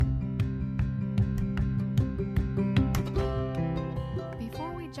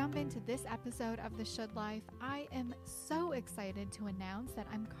this episode of The Should Life, I am so excited to announce that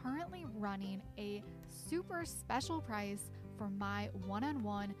I'm currently running a super special price for my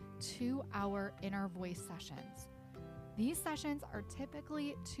one-on-one 2-hour inner voice sessions. These sessions are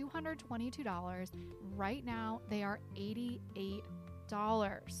typically $222. Right now, they are $88.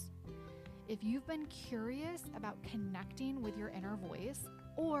 If you've been curious about connecting with your inner voice,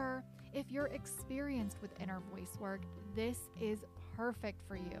 or if you're experienced with inner voice work, this is perfect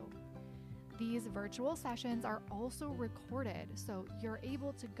for you. These virtual sessions are also recorded, so you're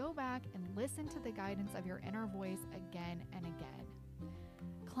able to go back and listen to the guidance of your inner voice again and again.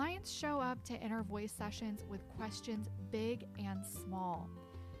 Clients show up to inner voice sessions with questions big and small.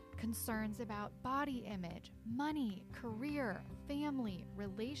 Concerns about body image, money, career, family,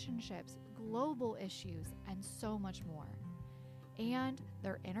 relationships, global issues, and so much more. And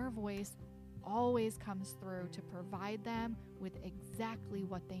their inner voice always comes through to provide them with exactly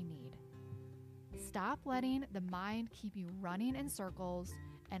what they need. Stop letting the mind keep you running in circles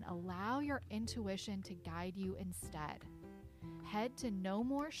and allow your intuition to guide you instead. Head to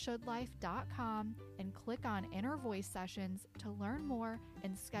nomoreshouldlife.com and click on Inner Voice Sessions to learn more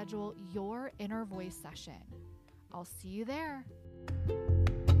and schedule your inner voice session. I'll see you there.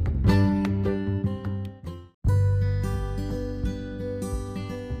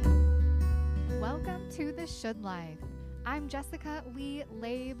 Welcome to The Should Life. I'm Jessica Lee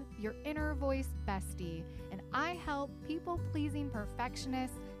Labe, your inner voice bestie, and I help people-pleasing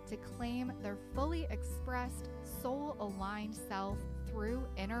perfectionists to claim their fully expressed, soul-aligned self through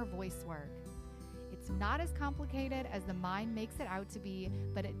inner voice work. It's not as complicated as the mind makes it out to be,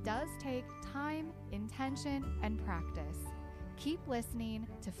 but it does take time, intention, and practice. Keep listening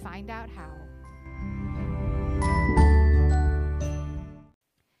to find out how.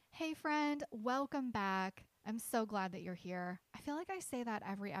 Hey friend, welcome back. I'm so glad that you're here. I feel like I say that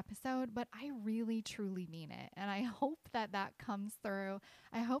every episode, but I really truly mean it. And I hope that that comes through.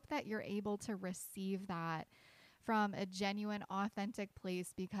 I hope that you're able to receive that from a genuine, authentic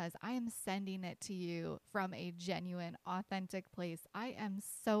place, because I am sending it to you from a genuine, authentic place. I am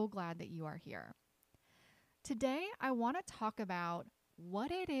so glad that you are here. Today, I want to talk about what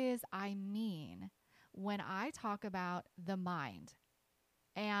it is I mean when I talk about the mind.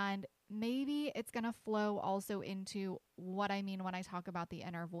 And maybe it's going to flow also into what I mean when I talk about the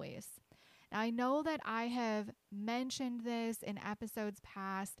inner voice. Now, I know that I have mentioned this in episodes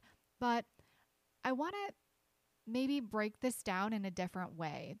past, but I want to maybe break this down in a different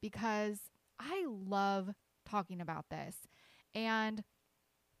way because I love talking about this. And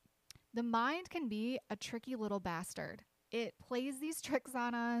the mind can be a tricky little bastard. It plays these tricks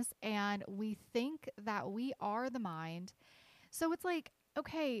on us, and we think that we are the mind. So it's like,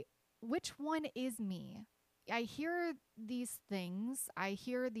 okay, which one is me? I hear these things, I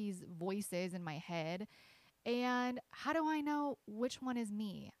hear these voices in my head, and how do I know which one is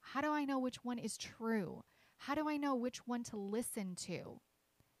me? How do I know which one is true? How do I know which one to listen to?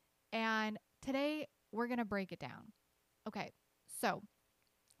 And today we're going to break it down. Okay, so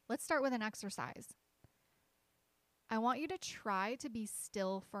let's start with an exercise. I want you to try to be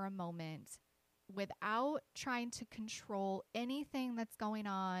still for a moment without trying to control anything that's going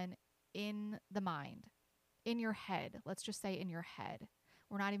on in the mind, in your head. Let's just say in your head.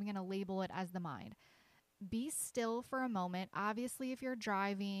 We're not even going to label it as the mind. Be still for a moment. Obviously, if you're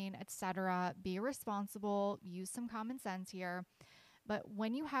driving, etc., be responsible, use some common sense here. But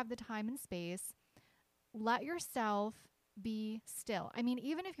when you have the time and space, let yourself be still. I mean,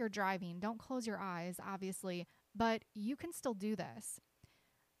 even if you're driving, don't close your eyes, obviously, but you can still do this.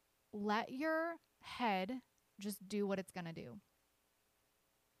 Let your head just do what it's going to do.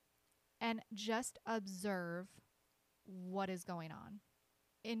 And just observe what is going on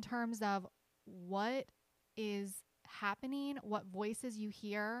in terms of what is happening, what voices you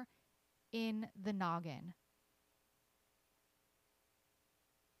hear in the noggin.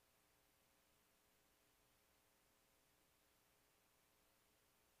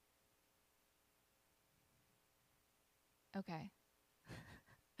 Okay.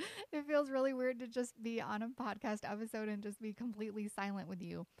 It feels really weird to just be on a podcast episode and just be completely silent with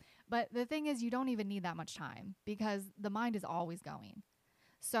you. But the thing is, you don't even need that much time because the mind is always going.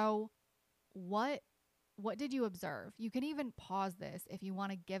 So what did you observe? You can even pause this if you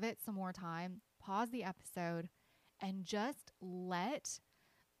want to give it some more time. Pause the episode and just let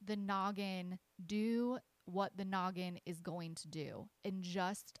the noggin do what the noggin is going to do and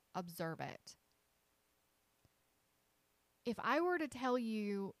just observe it. If I were to tell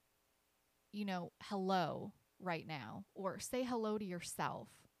you, hello right now, or say hello to yourself,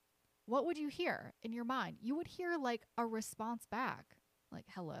 what would you hear in your mind? You would hear like a response back, like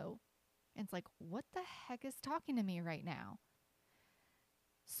hello. And it's like, what the heck is talking to me right now?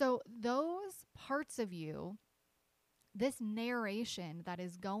 So those parts of you, this narration that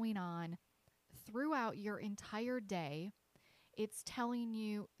is going on throughout your entire day, it's telling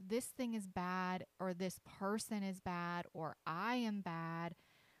you this thing is bad, or this person is bad, or I am bad.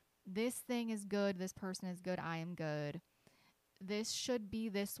 This thing is good. This person is good. I am good. This should be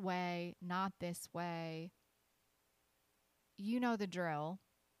this way, not this way. You know the drill.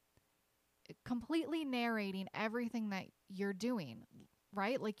 Completely narrating everything that you're doing,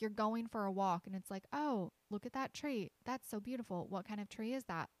 right? Like you're going for a walk and it's like, oh, look at that tree. That's so beautiful. What kind of tree is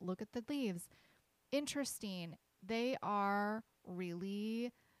that? Look at the leaves. Interesting. They are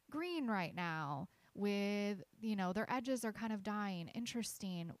really green right now with, their edges are kind of dying.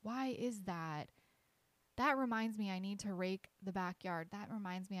 Interesting. Why is that? That reminds me I need to rake the backyard. That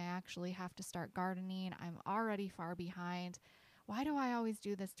reminds me I actually have to start gardening. I'm already far behind. Why do I always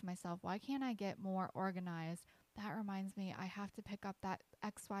do this to myself? Why can't I get more organized? That reminds me I have to pick up that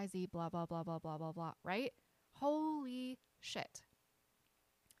XYZ, blah, blah, blah, blah, blah, blah, blah, right? Holy shit.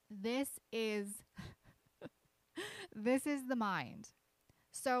 This is the mind.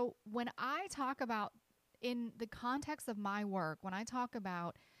 So when I talk about, in the context of my work, when I talk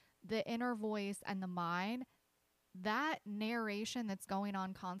about the inner voice and the mind, that narration that's going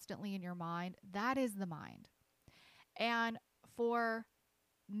on constantly in your mind, that is the mind. And for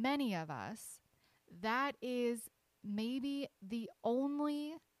many of us, that is maybe the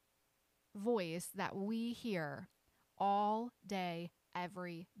only voice that we hear all day,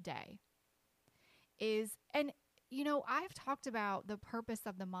 every day. I've talked about the purpose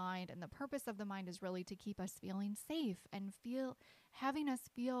of the mind, and the purpose of the mind is really to keep us feeling safe and having us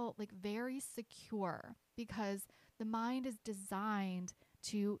feel like very secure, because the mind is designed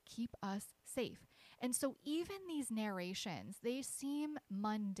to keep us safe. And so even these narrations, they seem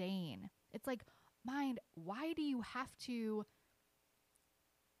mundane. It's like, mind, why do you have to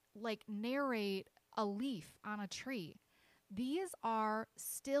narrate a leaf on a tree? These are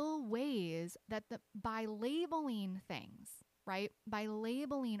still ways that by labeling things, right? By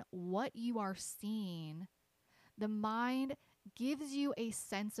labeling what you are seeing, the mind gives you a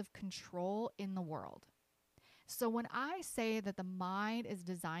sense of control in the world. So when I say that the mind is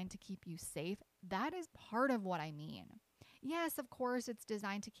designed to keep you safe, that is part of what I mean. Yes, of course, it's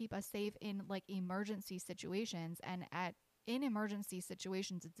designed to keep us safe in emergency situations. And in emergency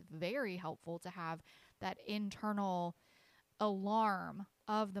situations, it's very helpful to have that internal alarm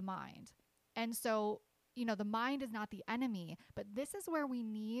of the mind. And so, the mind is not the enemy, but this is where we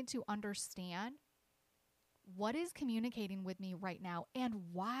need to understand what is communicating with me right now and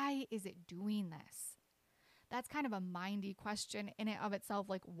why is it doing this? That's kind of a mindy question in and of itself.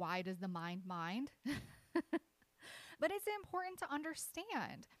 Like, why does the mind mind? But it's important to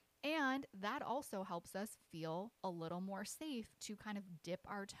understand. And that also helps us feel a little more safe to kind of dip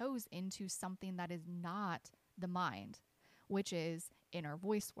our toes into something that is not the mind, which is inner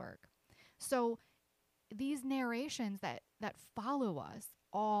voice work. So these narrations that follow us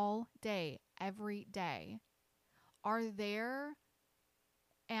all day, every day, are there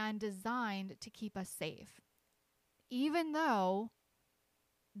and designed to keep us safe, even though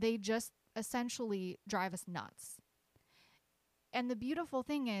they just essentially drive us nuts. And the beautiful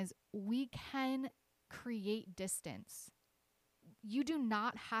thing is, we can create distance. You do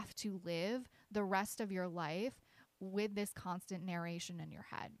not have to live the rest of your life with this constant narration in your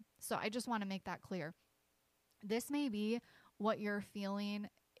head. So I just want to make that clear. This may be what you're feeling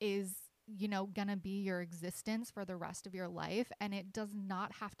is, going to be your existence for the rest of your life. And it does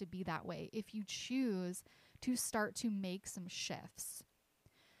not have to be that way if you choose to start to make some shifts.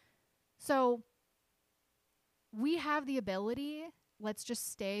 So we have the ability, let's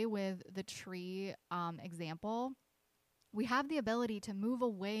just stay with the tree example. We have the ability to move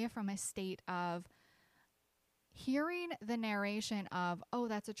away from a state of hearing the narration of, oh,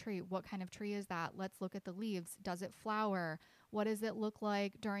 that's a tree. What kind of tree is that? Let's look at the leaves. Does it flower? What does it look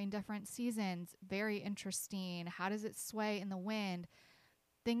like during different seasons? Very interesting. How does it sway in the wind?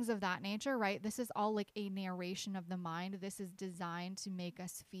 Things of that nature, right? This is all like a narration of the mind. This is designed to make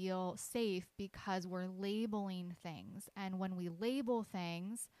us feel safe because we're labeling things. And when we label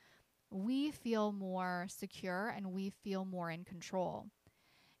things, we feel more secure and we feel more in control.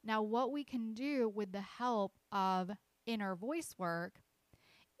 Now, what we can do with the help of inner voice work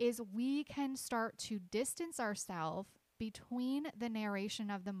is we can start to distance ourselves between the narration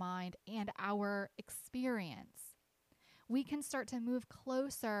of the mind and our experience. We can start to move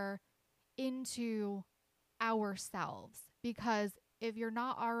closer into ourselves, because if you're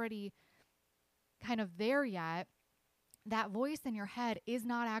not already kind of there yet, that voice in your head is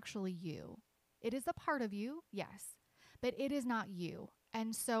not actually you. It is a part of you, yes, but it is not you.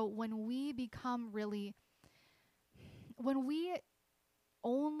 And so when we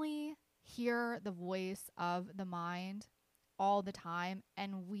only hear the voice of the mind all the time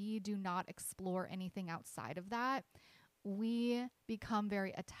and we do not explore anything outside of that, we become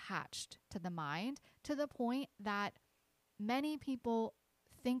very attached to the mind to the point that many people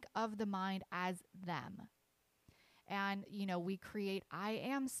think of the mind as them. And, we create I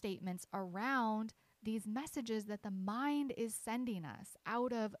am statements around these messages that the mind is sending us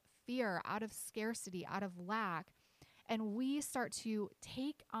out of fear, out of scarcity, out of lack. And we start to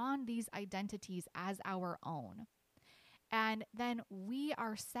take on these identities as our own. And then we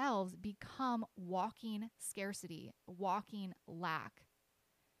ourselves become walking scarcity, walking lack.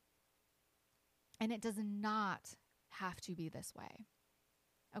 And it does not have to be this way.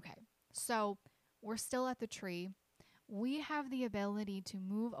 Okay, so we're still at the tree. We have the ability to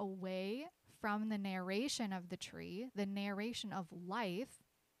move away from the narration of the tree, the narration of life,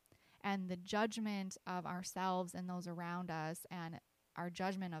 and the judgment of ourselves and those around us, and our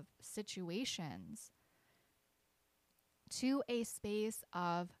judgment of situations, to a space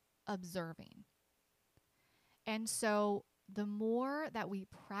of observing. And so the more that we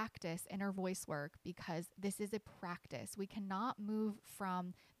practice inner voice work, because this is a practice, we cannot move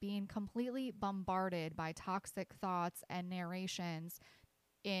from being completely bombarded by toxic thoughts and narrations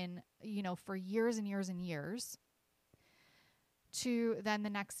for years and years and years, to then the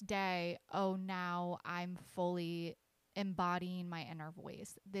next day, oh, now I'm fully embodying my inner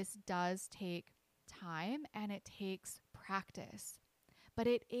voice. This does take time and it takes practice, but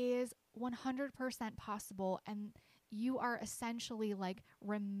it is 100% possible. And you are essentially like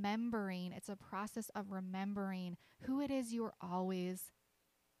remembering, it's a process of remembering who it is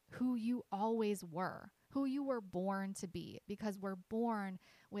who you always were, who you were born to be, because we're born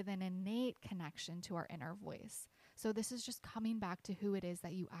with an innate connection to our inner voice. So this is just coming back to who it is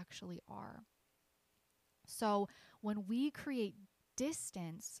that you actually are. So when we create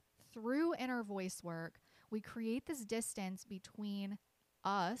distance through inner voice work, we create this distance between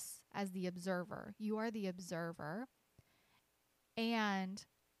us as the observer. You are the observer, and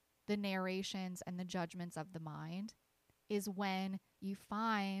the narrations and the judgments of the mind, is when you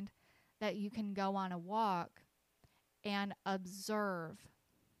find that you can go on a walk and observe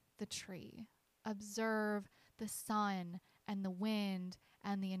the tree, observe the sun and the wind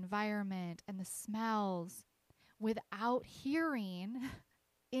and the environment and the smells, without hearing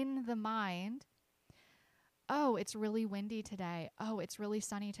in the mind, oh, it's really windy today. Oh, it's really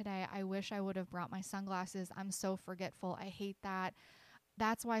sunny today. I wish I would have brought my sunglasses. I'm so forgetful. I hate that.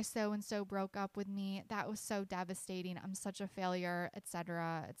 That's why so-and-so broke up with me. That was so devastating. I'm such a failure,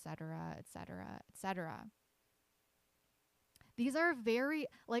 etc., etc., etc., etc. These are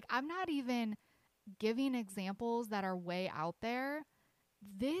I'm not even giving examples that are way out there.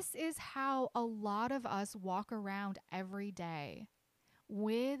 This is how a lot of us walk around every day,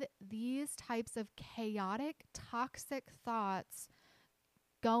 with these types of chaotic, toxic thoughts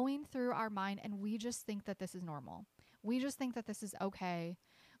going through our mind, and we just think that this is normal. We just think that this is okay.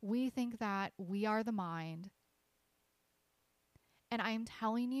 We think that we are the mind. And I am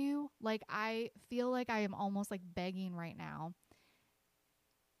telling you, I feel like I am almost begging right now,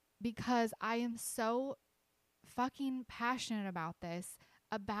 because I am so fucking passionate about this,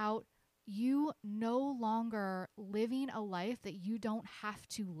 about you no longer living a life that you don't have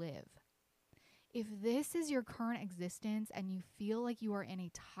to live. If this is your current existence and you feel like you are in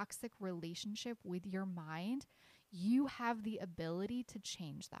a toxic relationship with your mind, you have the ability to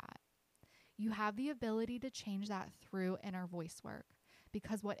change that. You have the ability to change that through inner voice work,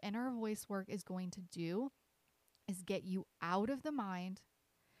 because what inner voice work is going to do is get you out of the mind,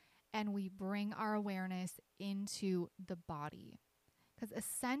 and we bring our awareness into the body. Because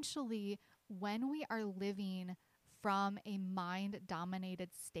essentially, when we are living from a mind-dominated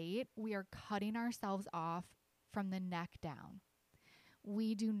state, we are cutting ourselves off from the neck down.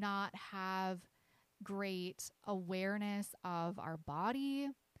 We do not have great awareness of our body,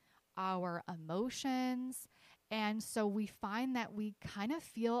 our emotions, and so we find that we kind of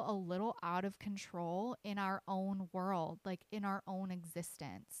feel a little out of control in our own world, in our own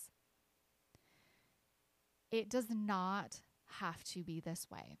existence. It does not have to be this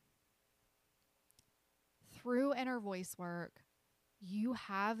way. Through inner voice work, you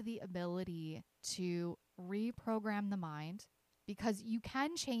have the ability to reprogram the mind, because you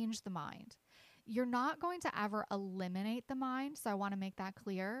can change the mind. You're not going to ever eliminate the mind, so I want to make that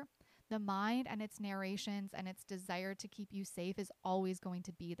clear. The mind and its narrations and its desire to keep you safe is always going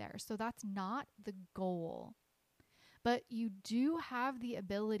to be there. So that's not the goal. But you do have the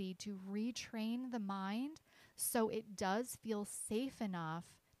ability to retrain the mind so it does feel safe enough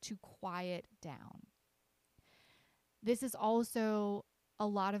to quiet down. This is also a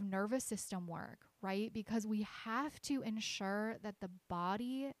lot of nervous system work, right? Because we have to ensure that the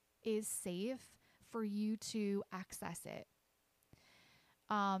body is safe for you to access it.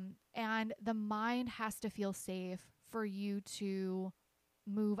 And the mind has to feel safe for you to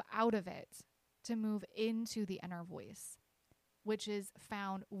move out of it, to move into the inner voice, which is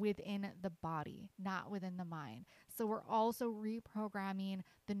found within the body, not within the mind. So we're also reprogramming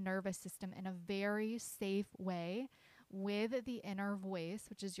the nervous system in a very safe way with the inner voice,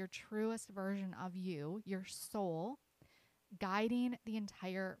 which is your truest version of you, your soul, guiding the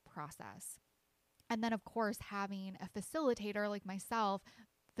entire process. And then, of course, having a facilitator like myself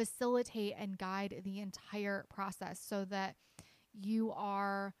facilitate and guide the entire process so that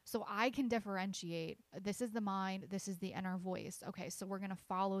so I can differentiate. This is the mind, this is the inner voice. Okay, so we're going to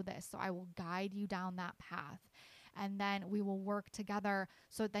follow this. So I will guide you down that path. And then we will work together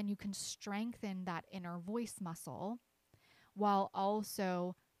so then you can strengthen that inner voice muscle while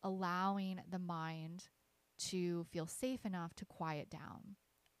also allowing the mind to feel safe enough to quiet down,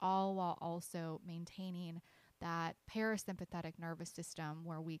 all while also maintaining that parasympathetic nervous system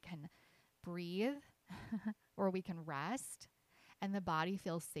where we can breathe, or we can rest, and the body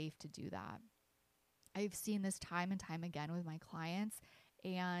feels safe to do that. I've seen this time and time again with my clients,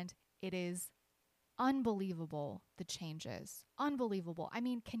 and it is unbelievable, the changes. Unbelievable. I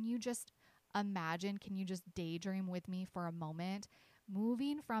mean, can you just imagine, can you just daydream with me for a moment,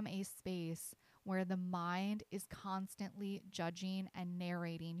 moving from a space where the mind is constantly judging and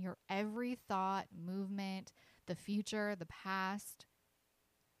narrating your every thought, movement, the future, the past,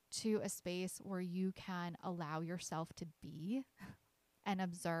 to a space where you can allow yourself to be and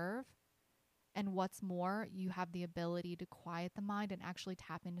observe. And what's more, you have the ability to quiet the mind and actually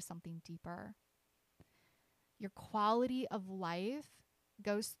tap into something deeper. Your quality of life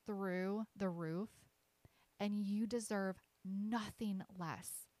goes through the roof, and you deserve nothing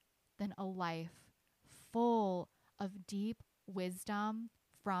less than a life full of deep wisdom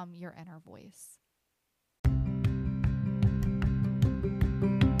from your inner voice.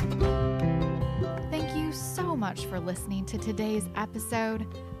 Thank you so much for listening to today's episode.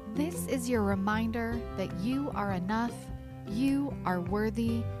 This is your reminder that you are enough, you are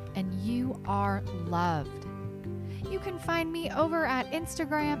worthy, and you are loved. You can find me over at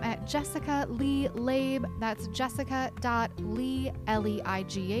Instagram at Jessica Leigh Laib. That's jessica.leigh, Leigh.laib,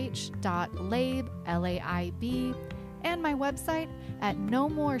 Laib, and my website at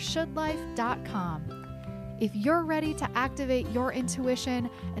nomoreshouldlife.com. If you're ready to activate your intuition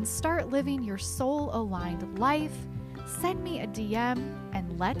and start living your soul-aligned life, send me a DM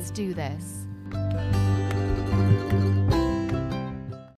and let's do this.